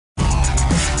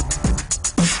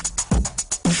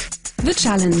The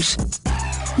challenge.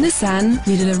 Nissan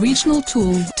needed a regional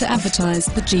tool to advertise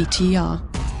the GT-R.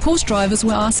 Porsche drivers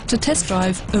were asked to test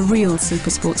drive a real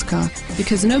supersports car,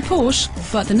 because no Porsche,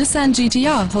 but the Nissan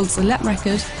GT-R holds the lap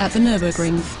record at the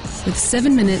Nürburgring, with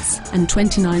 7 minutes and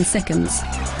 29 seconds.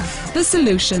 The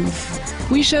solution.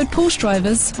 We showed Porsche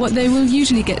drivers what they will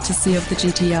usually get to see of the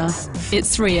GT-R,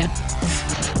 its rear.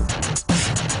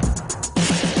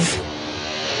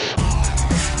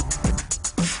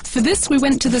 For this, we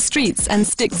went to the streets and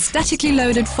stick statically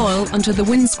loaded foil onto the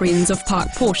windscreens of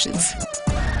parked Porsches.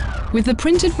 With the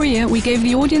printed rear, we gave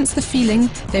the audience the feeling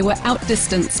they were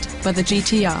outdistanced by the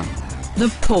GT-R, the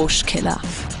Porsche killer.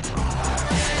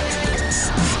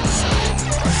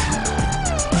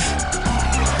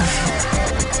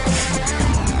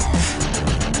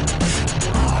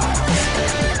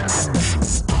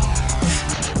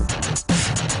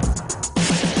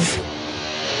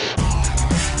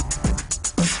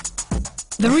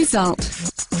 The result.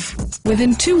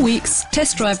 Within 2 weeks,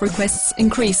 test drive requests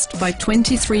increased by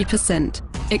 23%,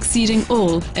 exceeding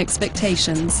all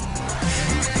expectations.